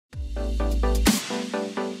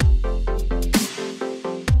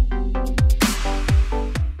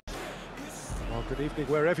Good evening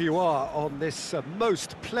wherever you are on this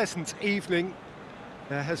most pleasant evening.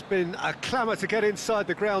 There has been a clamour to get inside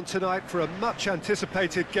the ground tonight for a much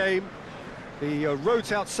anticipated game. The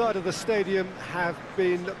roads outside of the stadium have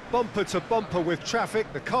been bumper to bumper with traffic.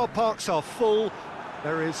 The car parks are full.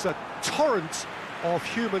 There is a torrent of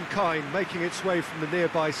humankind making its way from the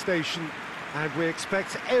nearby station, and we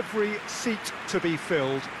expect every seat to be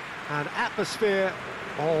filled. An atmosphere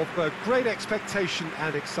of great expectation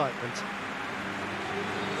and excitement.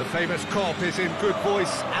 The famous Kop is in good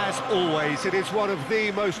voice as always. It is one of the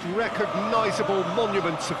most recognisable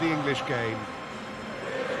monuments of the English game.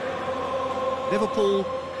 Liverpool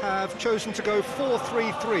have chosen to go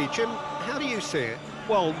 4-3-3. Jim, how do you see it?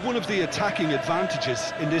 Well, one of the attacking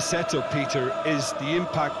advantages in this setup, Peter, is the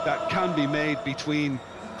impact that can be made between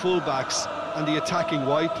fullbacks and the attacking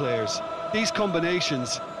wide players. These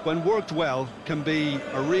combinations, when worked well, can be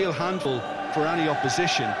a real handful for any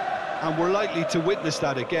opposition, and we're likely to witness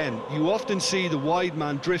that again. You often see the wide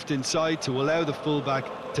man drift inside to allow the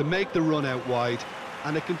fullback to make the run out wide,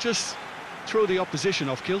 and it can just throw the opposition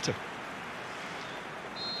off kilter.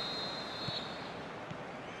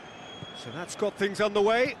 So that's got things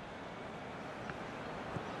underway.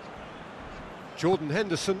 Jordan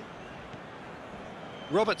Henderson.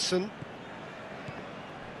 Robertson.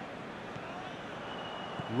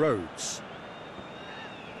 Rhodes.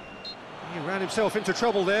 He ran himself into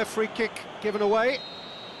trouble there. Free kick given away.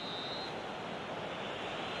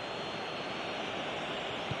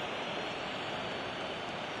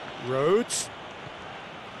 Rhodes.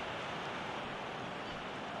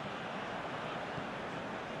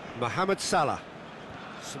 Mohamed Salah.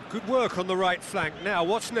 Some good work on the right flank. Now,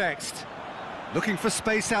 what's next? Looking for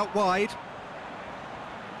space out wide.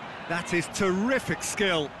 That is terrific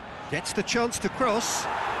skill. Gets the chance to cross.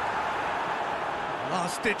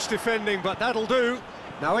 Last-ditch defending, but that'll do.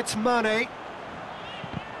 Now it's Mane.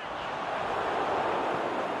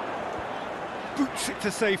 Boots it to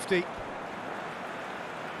safety.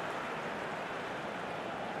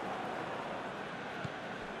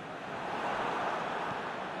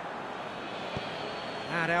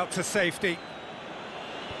 And out to safety.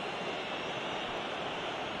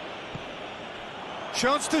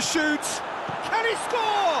 Chance to shoot. Can he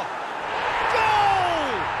score? Goal!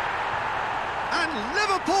 And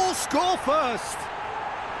Liverpool score first.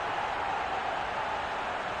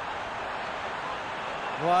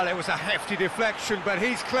 Well, it was a hefty deflection, but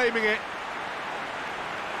he's claiming it.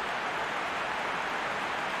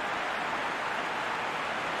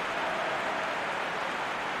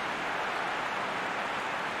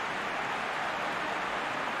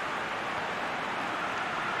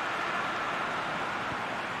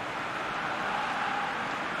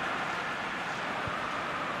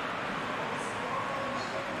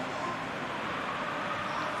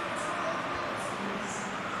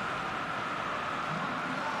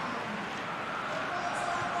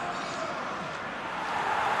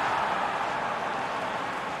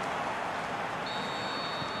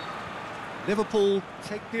 Liverpool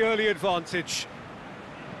take the early advantage.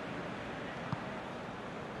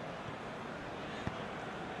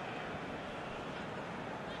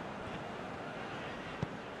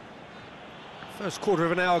 First quarter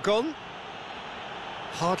of an hour gone.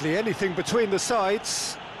 Hardly anything between the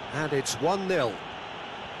sides, and it's 1-0.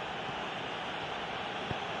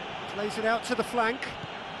 Plays it out to the flank.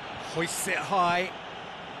 Hoists it high.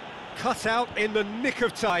 Cut out in the nick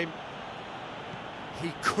of time.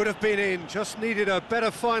 He could have been in, just needed a better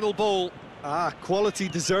final ball. Quality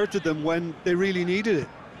deserted them when they really needed it.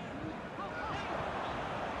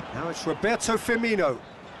 Now it's Roberto Firmino.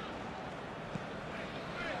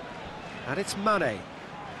 And it's Mane.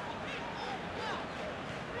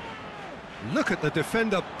 Look at the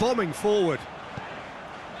defender bombing forward.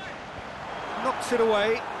 Knocks it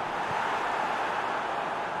away.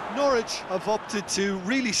 Norwich have opted to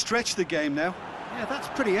really stretch the game now. Yeah, that's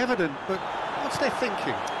pretty evident, but what's their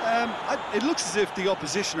thinking? It looks as if the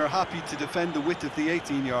opposition are happy to defend the width of the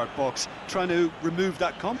 18-yard box, trying to remove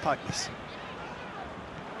that compactness.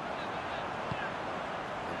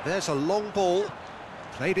 There's a long ball,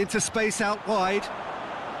 played into space out wide.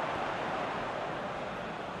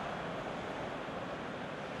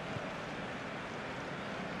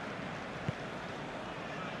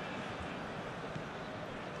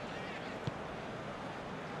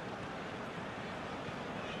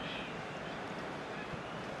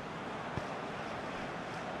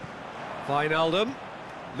 Wijnaldum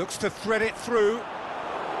looks to thread it through,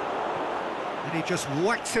 and he just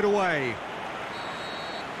whacks it away.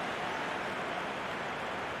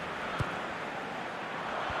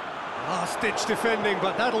 Last-ditch defending,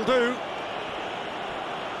 but that'll do.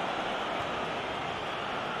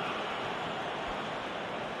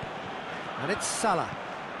 And it's Salah.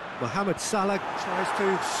 Mohamed Salah tries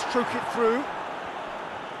to stroke it through.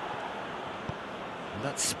 And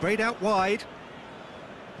that's sprayed out wide.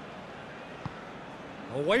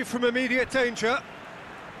 Away from immediate danger.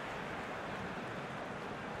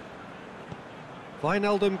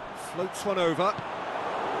 Wijnaldum floats one over.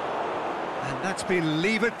 And that's been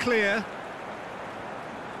levered clear.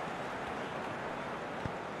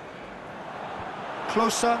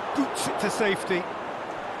 Closer, boots it to safety.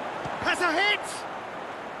 Has a hit!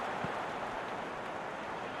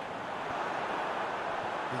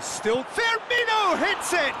 He's still... Firmino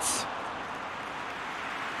hits it!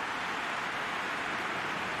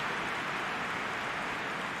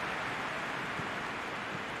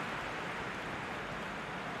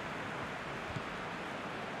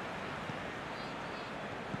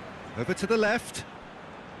 Over to the left.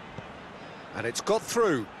 And it's got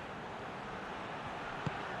through.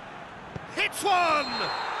 Hits one!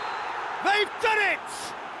 They've done it!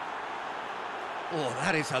 Oh,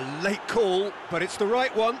 that is a late call, but it's the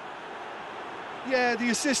right one. Yeah, the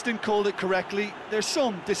assistant called it correctly. There's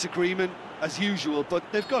some disagreement, as usual, but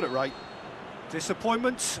they've got it right.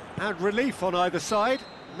 Disappointment and relief on either side.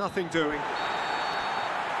 Nothing doing.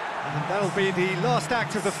 And that'll be the last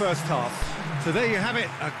act of the first half. So there you have it,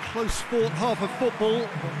 a close-fought half of football,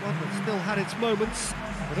 but one that still had its moments,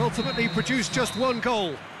 but ultimately produced just one goal.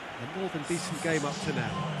 A more than decent game up to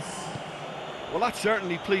now. Well, that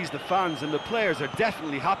certainly pleased the fans, and the players are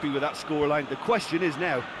definitely happy with that scoreline. The question is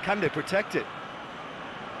now, can they protect it?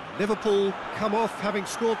 Liverpool come off having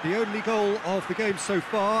scored the only goal of the game so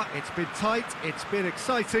far. It's been tight, it's been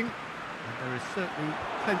exciting, and there is certainly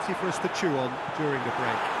plenty for us to chew on during the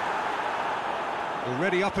break.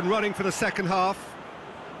 Already up and running for the second half.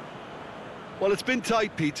 Well, it's been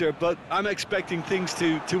tight, Peter, but I'm expecting things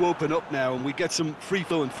to open up now and we get some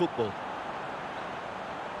free-flowing football.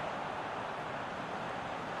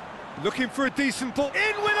 Looking for a decent ball.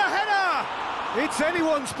 In with a header! It's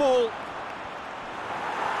anyone's ball.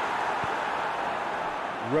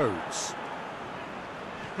 Rhodes.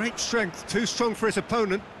 Great strength, too strong for his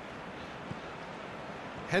opponent.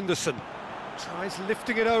 Henderson tries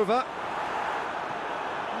lifting it over.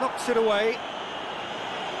 Knocks it away.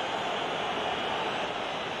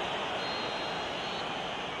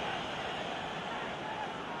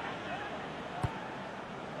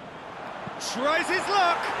 Tries his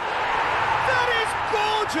luck. That is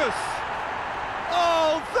gorgeous.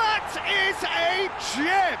 Oh, that is a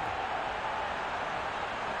gem.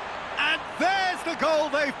 And there's the goal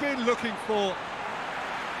they've been looking for.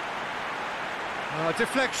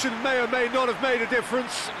 Deflection may or may not have made a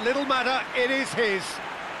difference. Little matter, it is his.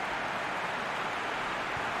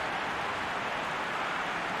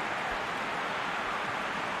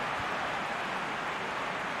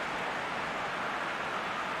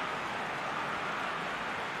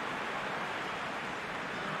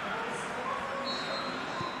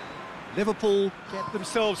 Liverpool get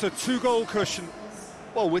themselves a two-goal cushion.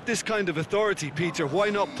 Well, with this kind of authority, Peter, why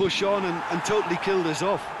not push on and totally kill this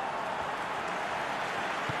off?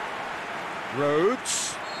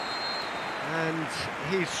 Rhodes. And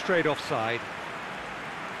he's straight offside.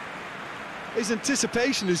 His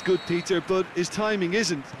anticipation is good, Peter, but his timing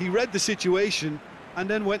isn't. He read the situation and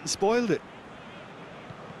then went and spoiled it.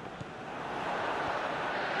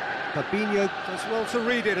 Fabinho does well to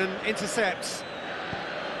read it and intercepts.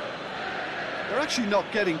 They're actually not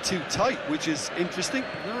getting too tight, which is interesting.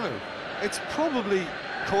 No. It's probably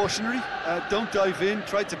cautionary. Don't dive in,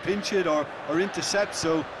 try to pinch it or intercept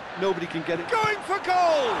so nobody can get it. Going for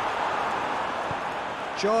goal!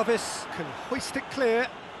 Jarvis can hoist it clear.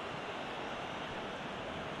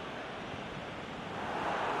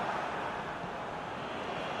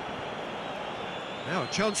 Now a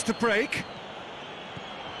chance to break.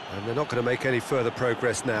 And they're not going to make any further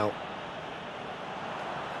progress now.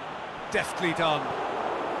 Deftly done.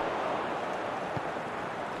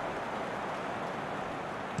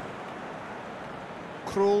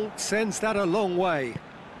 Krul sends that a long way.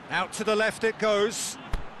 Out to the left it goes.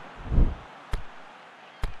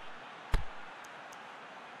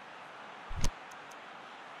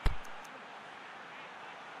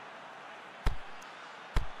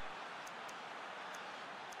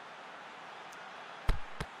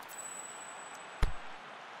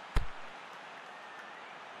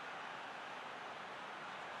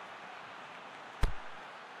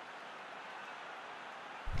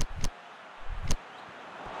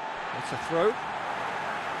 It's a throw.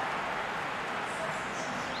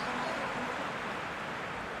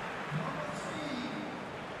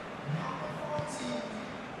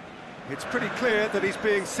 It's pretty clear that he's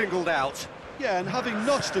being singled out. Yeah, and having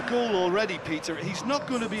notched a goal already, Peter, he's not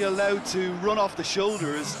going to be allowed to run off the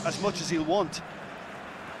shoulder as much as he'll want.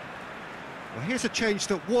 Well, here's a change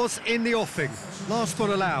that was in the offing. Last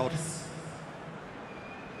one allowed.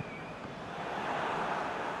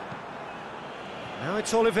 Now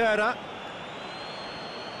it's Oliveira.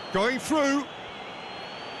 Going through.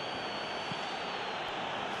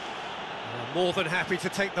 More than happy to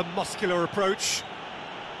take the muscular approach.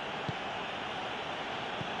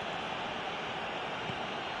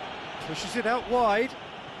 Pushes it out wide.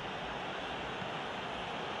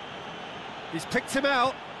 He's picked him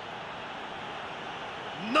out.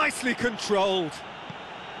 Nicely controlled.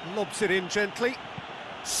 Lobs it in gently.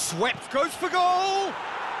 Swept, goes for goal!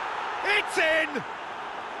 It's in!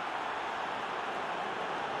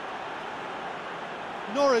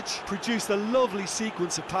 Norwich produced a lovely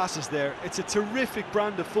sequence of passes there. It's a terrific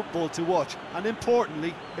brand of football to watch, and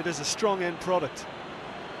importantly, it is a strong end product.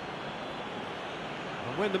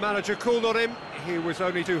 And when the manager called on him, he was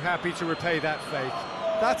only too happy to repay that faith.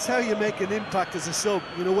 That's how you make an impact as a sub.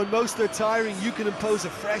 You know, when most are tiring, you can impose a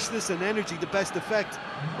freshness and energy to best effect.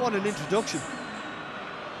 What an introduction.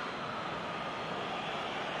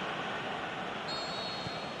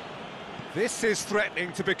 This is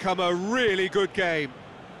threatening to become a really good game.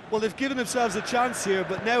 Well, they've given themselves a chance here,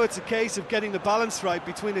 but now it's a case of getting the balance right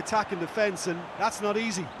between attack and defence, and that's not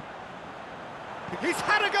easy. He's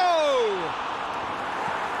had a go!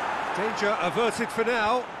 Danger averted for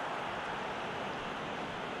now.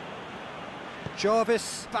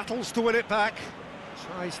 Jarvis battles to win it back.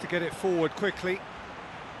 Tries to get it forward quickly.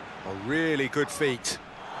 A really good feat.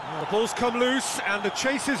 The ball's come loose and the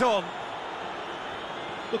chase is on.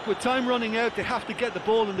 Look, with time running out, they have to get the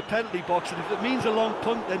ball in the penalty box, and if it means a long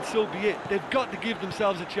punt, then so be it. They've got to give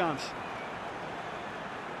themselves a chance.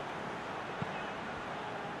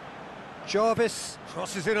 Jarvis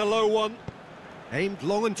crosses in a low one. Aimed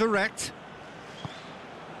long and direct.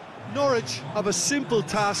 Norwich have a simple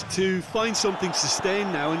task to find something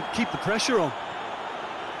sustained now and keep the pressure on.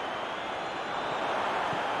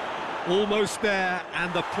 Almost there,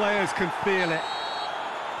 and the players can feel it.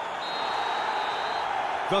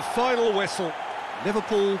 The final whistle.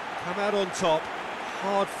 Liverpool come out on top.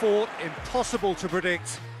 Hard fought, impossible to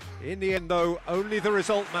predict. In the end, though, only the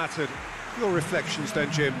result mattered. Your reflections then,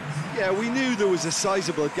 Jim? Yeah, we knew there was a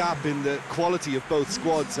sizable gap in the quality of both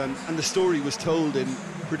squads, and the story was told in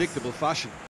predictable fashion.